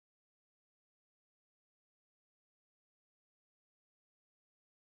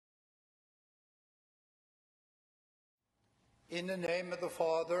In the name of the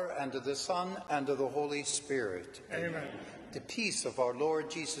Father, and of the Son, and of the Holy Spirit. Amen. The peace of our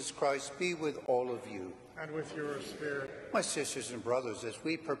Lord Jesus Christ be with all of you. And with your spirit. My sisters and brothers, as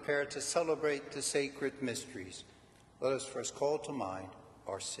we prepare to celebrate the sacred mysteries, let us first call to mind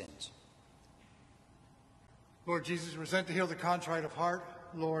our sins. Lord Jesus, present to heal the contrite of heart.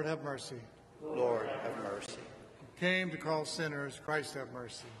 Lord, have mercy. Lord, have mercy. Came to call sinners. Christ, have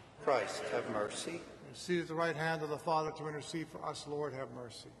mercy. Christ, have mercy. Seated at the right hand of the Father to intercede for us. Lord, have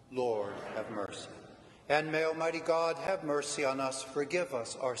mercy. Lord, have mercy. And may Almighty God have mercy on us, forgive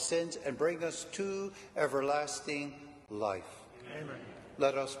us our sins, and bring us to everlasting life. Amen.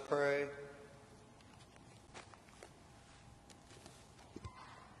 Let us pray.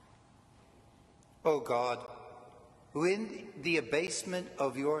 O God, who in the abasement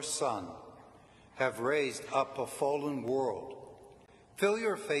of your Son have raised up a fallen world, fill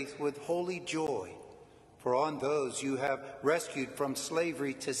your faith with holy joy. For on those you have rescued from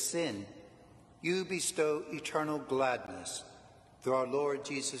slavery to sin, you bestow eternal gladness. Through our Lord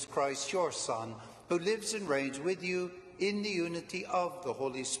Jesus Christ, your Son, who lives and reigns with you in the unity of the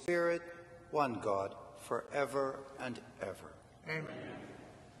Holy Spirit, one God, forever and ever. Amen.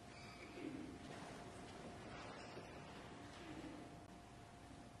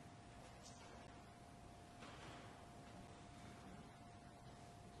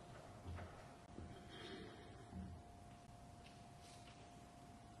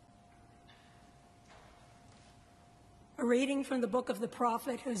 A reading from the book of the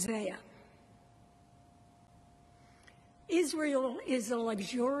prophet Hosea. Israel is a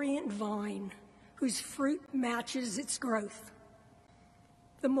luxuriant vine whose fruit matches its growth.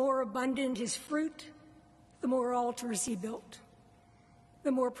 The more abundant his fruit, the more altars he built.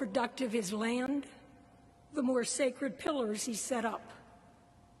 The more productive his land, the more sacred pillars he set up.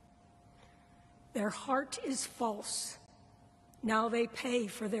 Their heart is false. Now they pay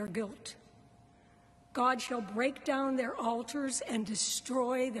for their guilt. God shall break down their altars and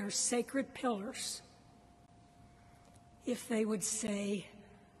destroy their sacred pillars. If they would say,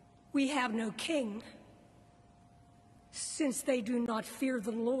 "We have no king," since they do not fear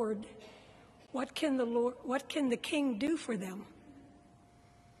the Lord, what can the king do for them?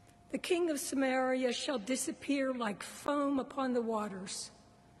 The king of Samaria shall disappear like foam upon the waters.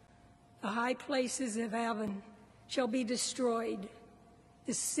 The high places of Avon shall be destroyed,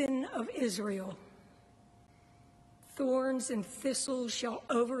 the sin of Israel. Thorns and thistles shall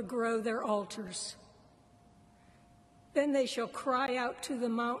overgrow their altars. Then they shall cry out to the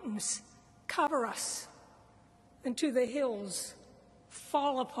mountains, "Cover us," and to the hills,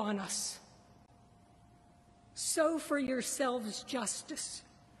 "Fall upon us." Sow for yourselves justice,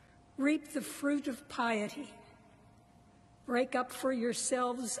 reap the fruit of piety. Break up for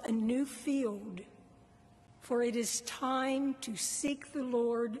yourselves a new field, for it is time to seek the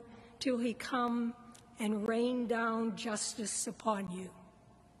Lord till he come and rain down justice upon you.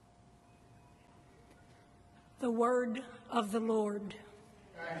 The word of the Lord.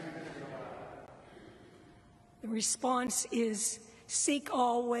 The response is, seek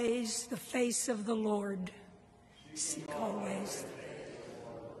always the face of the Lord. Seek always.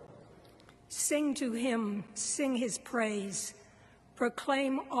 Sing to him, sing his praise.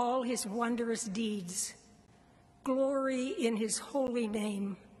 Proclaim all his wondrous deeds. Glory in his holy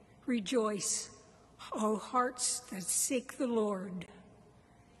name. Rejoice, O hearts that seek the Lord.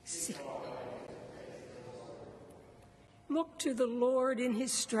 Look to the Lord in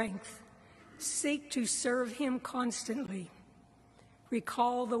his strength. Seek to serve him constantly.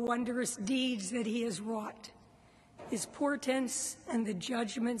 Recall the wondrous deeds that he has wrought, his portents and the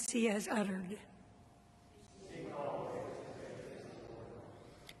judgments he has uttered.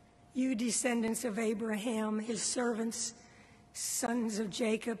 You descendants of Abraham, his servants, sons of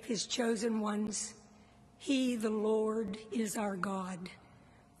Jacob, his chosen ones, he, the Lord, is our God.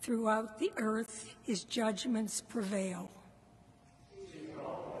 Throughout the earth, his judgments prevail.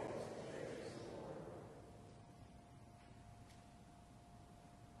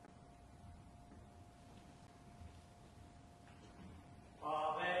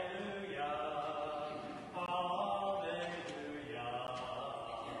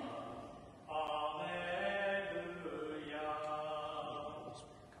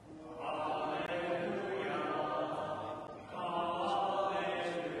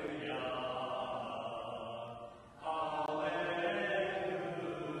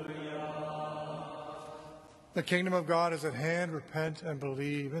 The kingdom of God is at hand. Repent and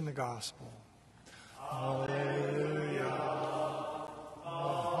believe in the gospel. Alleluia.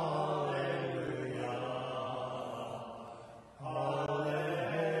 Alleluia. Alleluia.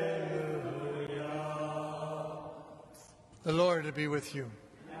 The Lord be with you.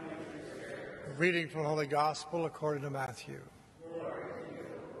 A reading from the Holy Gospel according to Matthew.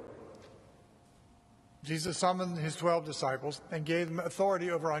 Jesus summoned his 12 disciples and gave them authority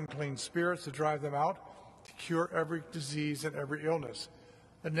over unclean spirits to drive them out, to cure every disease and every illness.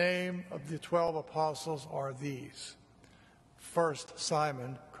 The name of the 12 apostles are these. First,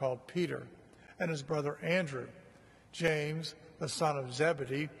 Simon, called Peter, and his brother Andrew, James, the son of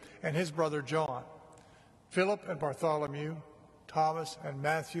Zebedee, and his brother John, Philip and Bartholomew, Thomas and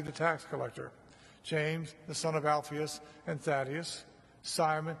Matthew the tax collector, James the son of Alphaeus and Thaddeus,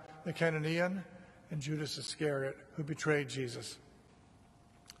 Simon the Cananean, and Judas Iscariot, who betrayed Jesus.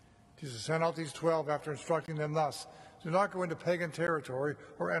 Jesus sent out these 12 after instructing them thus: do not go into pagan territory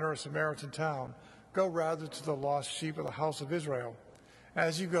or enter a Samaritan town. Go rather to the lost sheep of the house of Israel.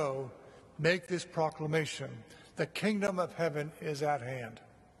 As you go, make this proclamation: the kingdom of heaven is at hand.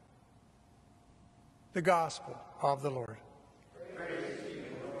 The Gospel of the Lord. Praise to you,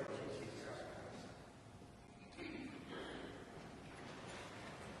 Lord Jesus Christ.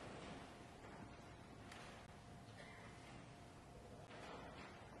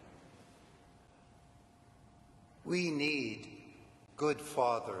 We need good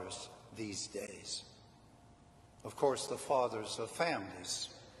fathers these days. Of course, the fathers of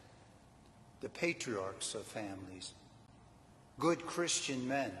families, the patriarchs of families, good Christian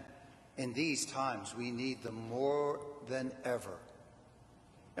men. In these times, we need them more than ever.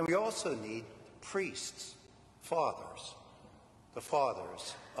 And we also need priests, fathers, the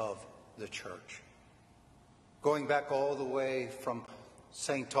fathers of the church. Going back all the way from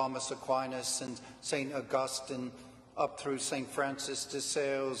St. Thomas Aquinas and St. Augustine up through St. Francis de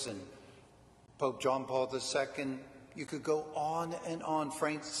Sales and Pope John Paul II, you could go on and on.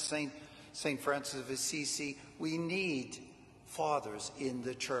 St. Francis of Assisi. We need fathers in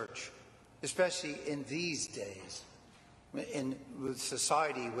the church, especially in these days, with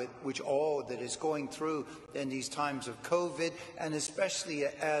society, which all that is going through in these times of COVID, and especially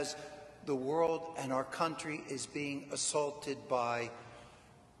as the world and our country is being assaulted by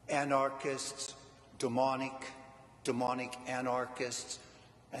anarchists, demonic anarchists,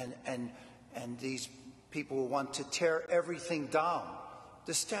 and these people who want to tear everything down.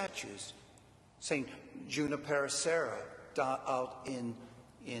 The statues, St. Junipero Serra out in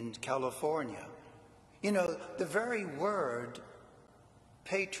California. You know, the very word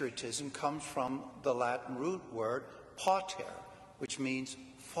patriotism comes from the Latin root word pater, which means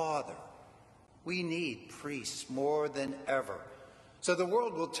father. We need priests more than ever. So the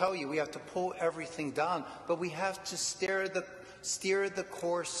world will tell you we have to pull everything down, but we have to steer the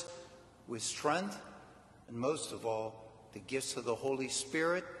course with strength, and most of all, the gifts of the Holy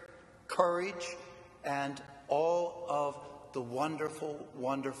Spirit, courage, and all of the wonderful,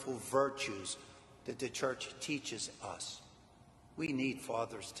 wonderful virtues that the church teaches us. We need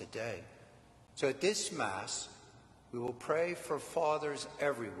fathers today. So at this Mass, we will pray for fathers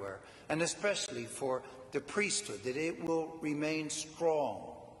everywhere, and especially for the priesthood, that it will remain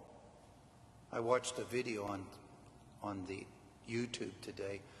strong. I watched a video on the YouTube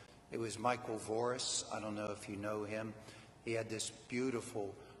today. It was Michael Voris. I don't know if you know him. He had this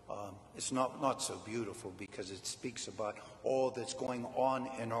beautiful, it's not so beautiful because it speaks about all that's going on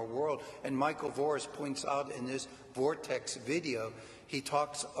in our world. And Michael Voris points out in this Vortex video, he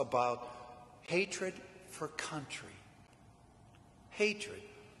talks about hatred for country. Hatred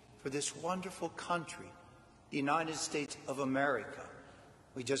for this wonderful country, the United States of America.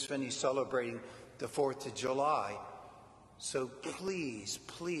 We just finished celebrating the 4th of July. So please,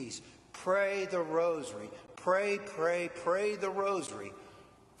 please, pray the rosary. Pray the rosary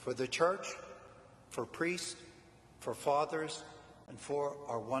for the church, for priests, for fathers, and for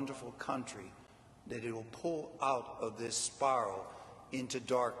our wonderful country, that it will pull out of this spiral into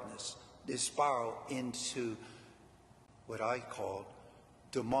darkness, this spiral into what I call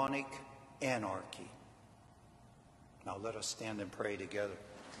demonic anarchy. Now let us stand and pray together.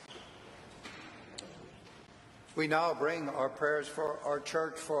 We now bring our prayers for our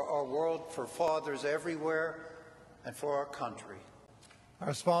church, for our world, for fathers everywhere, and for our country. Our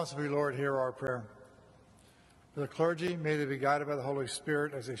response will be, Lord, hear our prayer. For the clergy, may they be guided by the Holy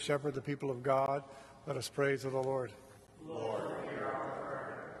Spirit as they shepherd the people of God. Let us pray to the Lord. Lord, hear our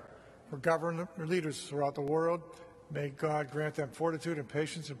prayer. For government leaders throughout the world, may God grant them fortitude and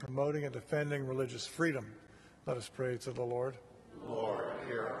patience in promoting and defending religious freedom. Let us pray to the Lord. Lord,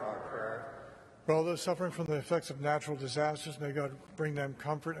 hear our prayer. For all those suffering from the effects of natural disasters, may God bring them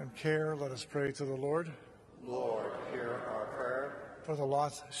comfort and care. Let us pray to the Lord. Lord, hear our prayer. For the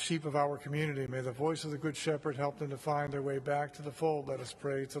lost sheep of our community, may the voice of the Good Shepherd help them to find their way back to the fold. Let us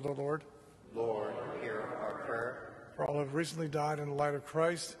pray to the Lord. Lord, hear our prayer. For all who have recently died in the light of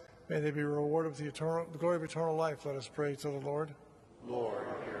Christ, may they be rewarded with the glory of eternal life. Let us pray to the Lord. Lord,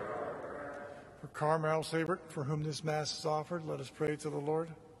 hear our prayer. For Carmel Sabert, for whom this Mass is offered, let us pray to the Lord.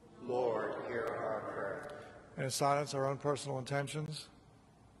 Lord, hear our prayer. And in silence, our own personal intentions.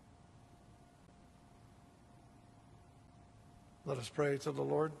 Let us pray to the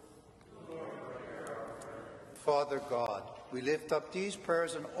Lord. Father God, we lift up these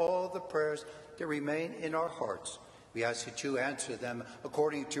prayers and all the prayers that remain in our hearts. We ask that you answer them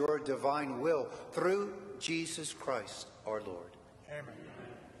according to your divine will through Jesus Christ, our Lord. Amen.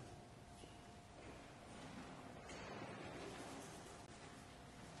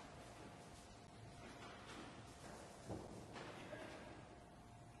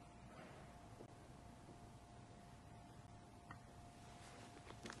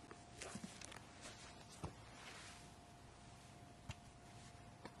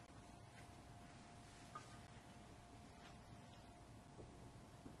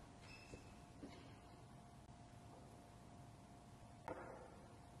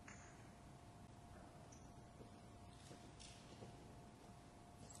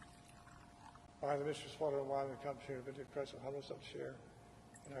 By the mysteries, water and wine, we come to you, but to Christ will help us up share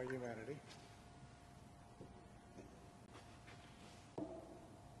in our humanity.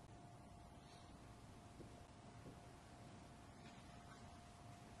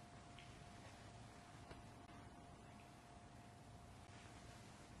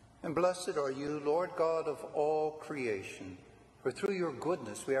 And blessed are you, Lord God of all creation, for through your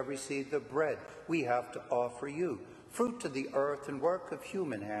goodness we have received the bread we have to offer you, fruit to the earth and work of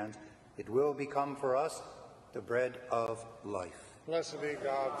human hands. It will become for us the bread of life. Blessed be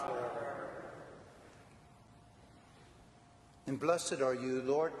God forever. And blessed are you,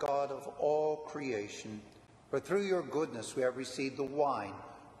 Lord God of all creation, for through your goodness we have received the wine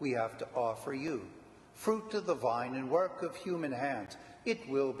we have to offer you, fruit of the vine and work of human hands. It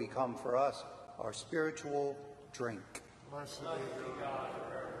will become for us our spiritual drink. Blessed be God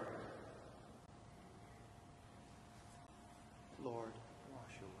forever. Lord,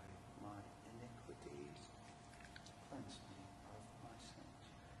 wash away my iniquities, cleanse me of my sins.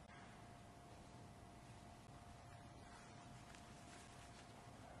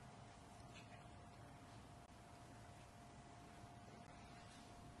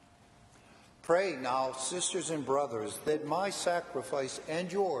 Pray now, sisters and brothers, that my sacrifice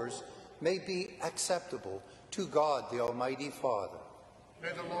and yours may be acceptable to God the Almighty Father. May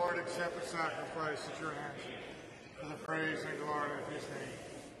the Lord accept the sacrifice at your hands for the praise and glory of his name,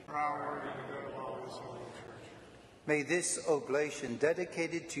 for our word and the good of all his holy church. May this oblation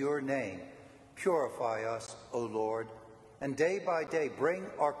dedicated to your name purify us, O Lord, and day by day bring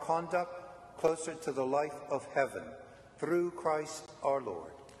our conduct closer to the life of heaven, through Christ our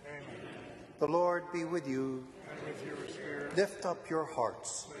Lord. Amen. The Lord be with you. And with your spirit, Lift up your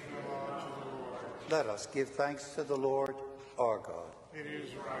hearts. we belong to the Lord. Let us give thanks to the Lord our God. It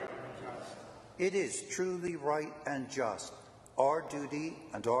is right and just. It is truly right and just, our duty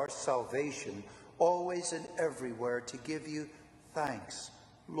and our salvation, always and everywhere to give you thanks,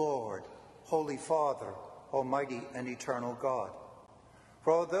 Lord, Holy Father, Almighty and eternal God.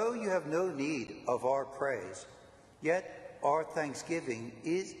 For although you have no need of our praise, yet our thanksgiving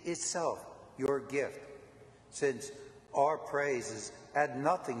is itself your gift, since our praises add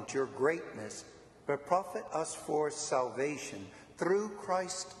nothing to your greatness, but profit us for salvation through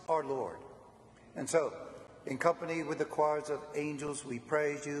Christ our Lord. And so, in company with the choirs of angels, we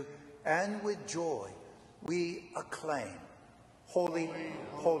praise you, and with joy we acclaim, Holy,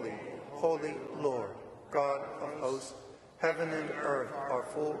 holy, holy Lord, God of hosts, heaven and earth are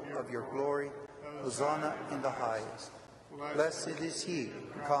full of your glory. Hosanna in the highest. Blessed is he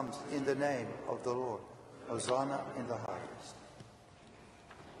who comes in the name of the Lord. Hosanna in the highest.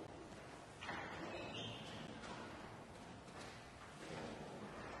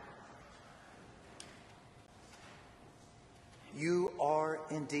 You are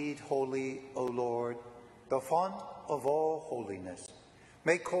indeed holy, O Lord, the font of all holiness.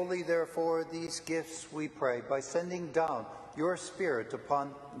 Make holy, therefore, these gifts, we pray, by sending down your Spirit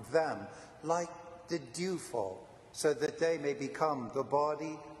upon them like the dewfall, so that they may become the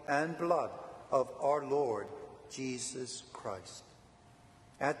body and blood of our Lord Jesus Christ.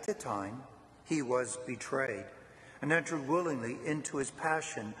 At the time he was betrayed and entered willingly into his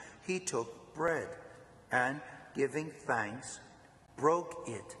passion, he took bread and, giving thanks, broke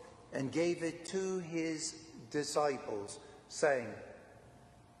it and gave it to his disciples, saying,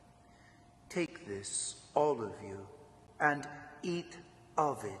 "Take this, all of you, and eat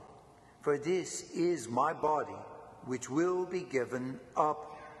of it, for this is my body, which will be given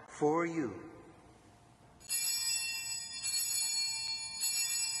up for you."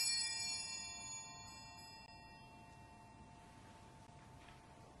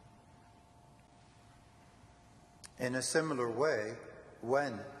 In a similar way,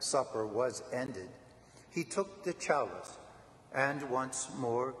 when supper was ended, he took the chalice, and once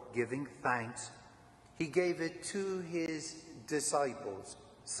more giving thanks, he gave it to his disciples,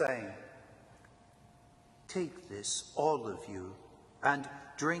 saying, "Take this, all of you, and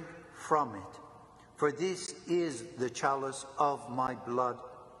drink from it, for this is the chalice of my blood,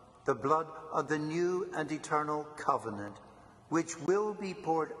 the blood of the new and eternal covenant, which will be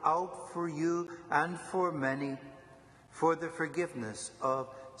poured out for you and for many for the forgiveness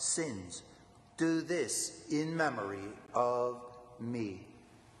of sins. Do this in memory of me."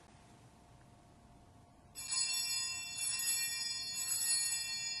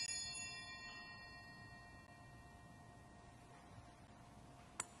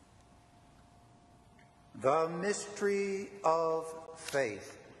 The mystery of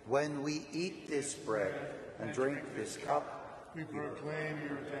faith. When we eat this bread and drink this cup, We proclaim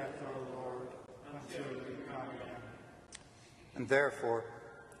your death, O Lord, until you come again. and therefore,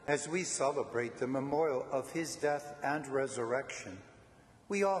 as we celebrate the memorial of his death and resurrection,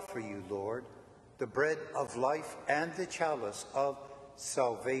 we offer you, Lord, the bread of life and the chalice of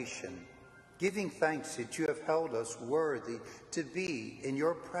salvation, giving thanks that you have held us worthy to be in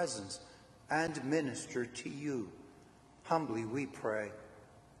your presence and minister to you. Humbly we pray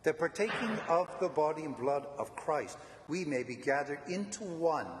that, partaking of the body and blood of Christ, we may be gathered into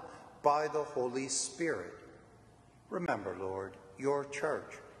one by the Holy Spirit. Remember, Lord, your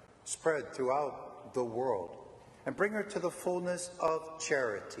church spread throughout the world, and bring her to the fullness of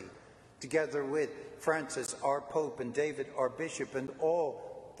charity, together with Francis, our Pope, and David, our Bishop, and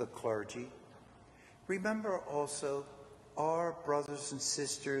all the clergy. Remember also our brothers and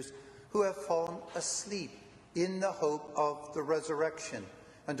sisters who have fallen asleep in the hope of the resurrection,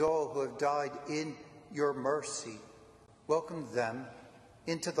 and all who have died in your mercy. Welcome them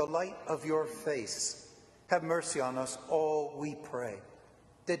into the light of your face. Have mercy on us all, we pray,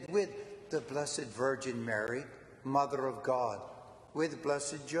 that with the Blessed Virgin Mary, Mother of God, with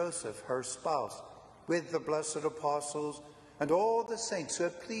Blessed Joseph, her spouse, with the blessed apostles, and all the saints who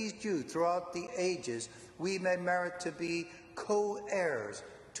have pleased you throughout the ages, we may merit to be co-heirs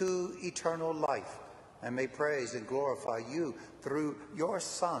to eternal life, and may praise and glorify you through your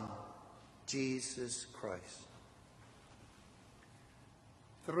Son, Jesus Christ.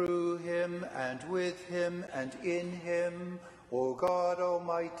 Through him, and with him, and in him, O God,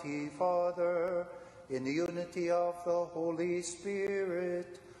 Almighty Father, in the unity of the Holy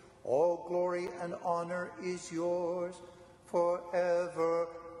Spirit, all glory and honor is yours forever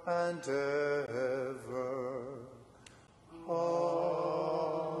and ever.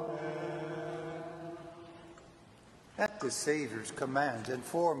 Amen. At the Savior's command,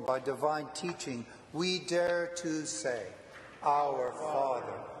 informed by divine teaching, we dare to say, Our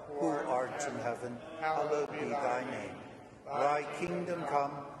Father, who art in heaven, hallowed be thy name. Thy kingdom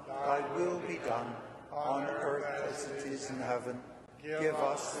come, thy will be done, on earth as it is in heaven. Give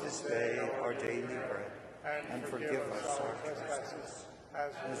us this day our daily bread, and forgive us our trespasses,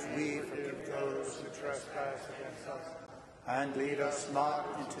 as we forgive those who trespass against us. And lead us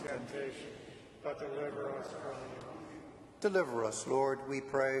not into temptation, but deliver us from evil. Deliver us, Lord, we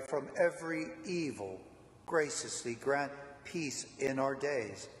pray, from every evil. Graciously grant peace in our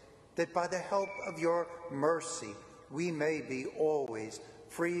days, that by the help of your mercy we may be always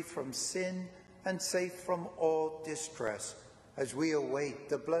free from sin and safe from all distress, as we await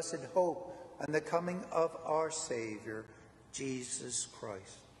the blessed hope and the coming of our Savior, Jesus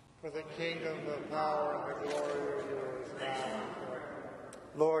Christ. For the kingdom, the power, and the glory are yours now and forever.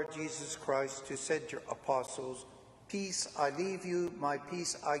 Lord Jesus Christ, who said to your apostles, Peace I leave you, my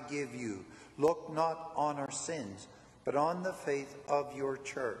peace I give you. Look not on our sins, but on the faith of your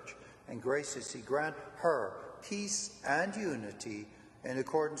church, and graciously grant her peace and unity in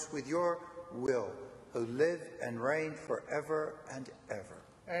accordance with your will, who live and reign forever and ever.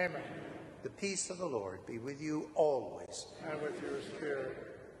 Amen. The peace of the Lord be with you always. And with your spirit.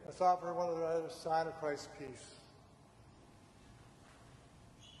 Let's offer one another a sign of Christ's peace.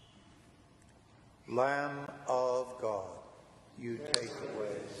 Lamb of God, you take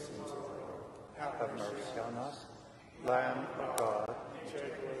away the sins of the world. Have mercy on us. Lamb of God, you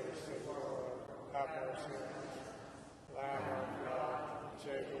take away the sins of the world. Have mercy on us. Lamb of God,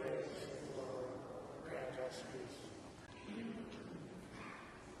 you take away the sins of the world. Grant us peace.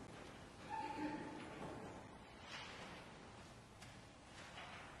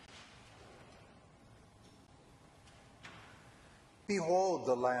 Behold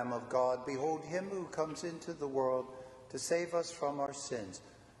the Lamb of God, behold him who comes into the world to save us from our sins.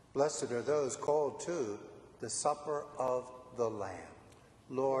 Blessed are those called to the supper of the Lamb.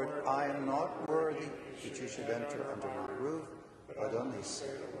 Lord, I am not worthy that you should enter under my roof, but only say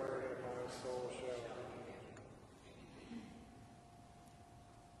the word, and my soul shall live.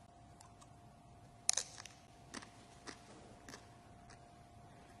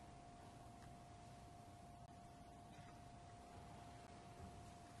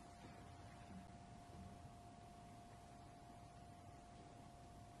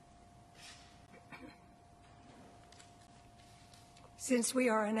 Since we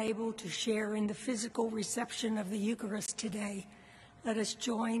are unable to share in the physical reception of the Eucharist today, let us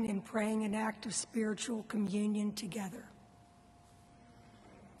join in praying an act of spiritual communion together.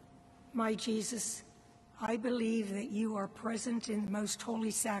 My Jesus, I believe that you are present in the most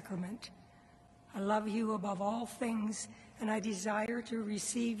holy sacrament. I love you above all things, and I desire to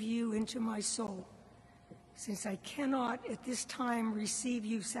receive you into my soul. Since I cannot at this time receive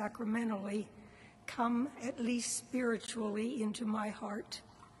you sacramentally, come at least spiritually into my heart.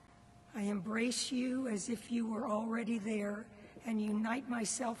 I embrace you as if you were already there and unite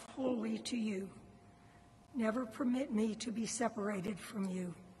myself wholly to you. Never permit me to be separated from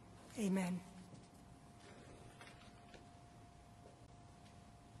you. Amen.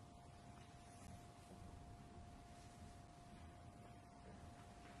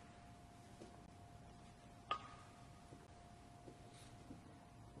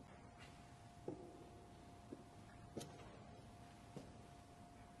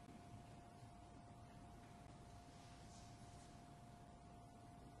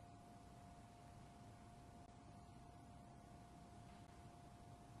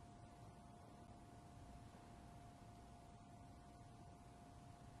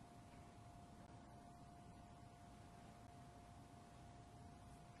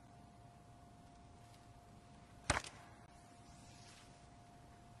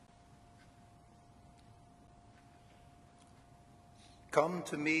 Come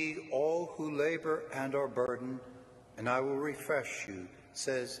to me, all who labor and are burdened, and I will refresh you,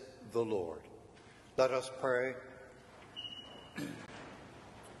 says the Lord. Let us pray.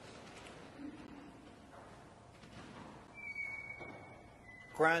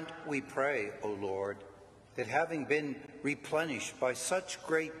 Grant, we pray, O Lord, that having been replenished by such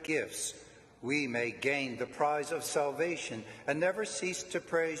great gifts, we may gain the prize of salvation and never cease to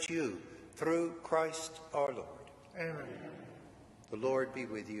praise you through Christ our Lord. Amen. The Lord be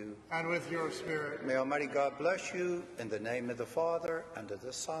with you. And with your spirit. May Almighty God bless you in the name of the Father, and of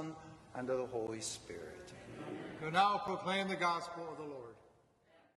the Son, and of the Holy Spirit. Go now proclaim the gospel of the Lord.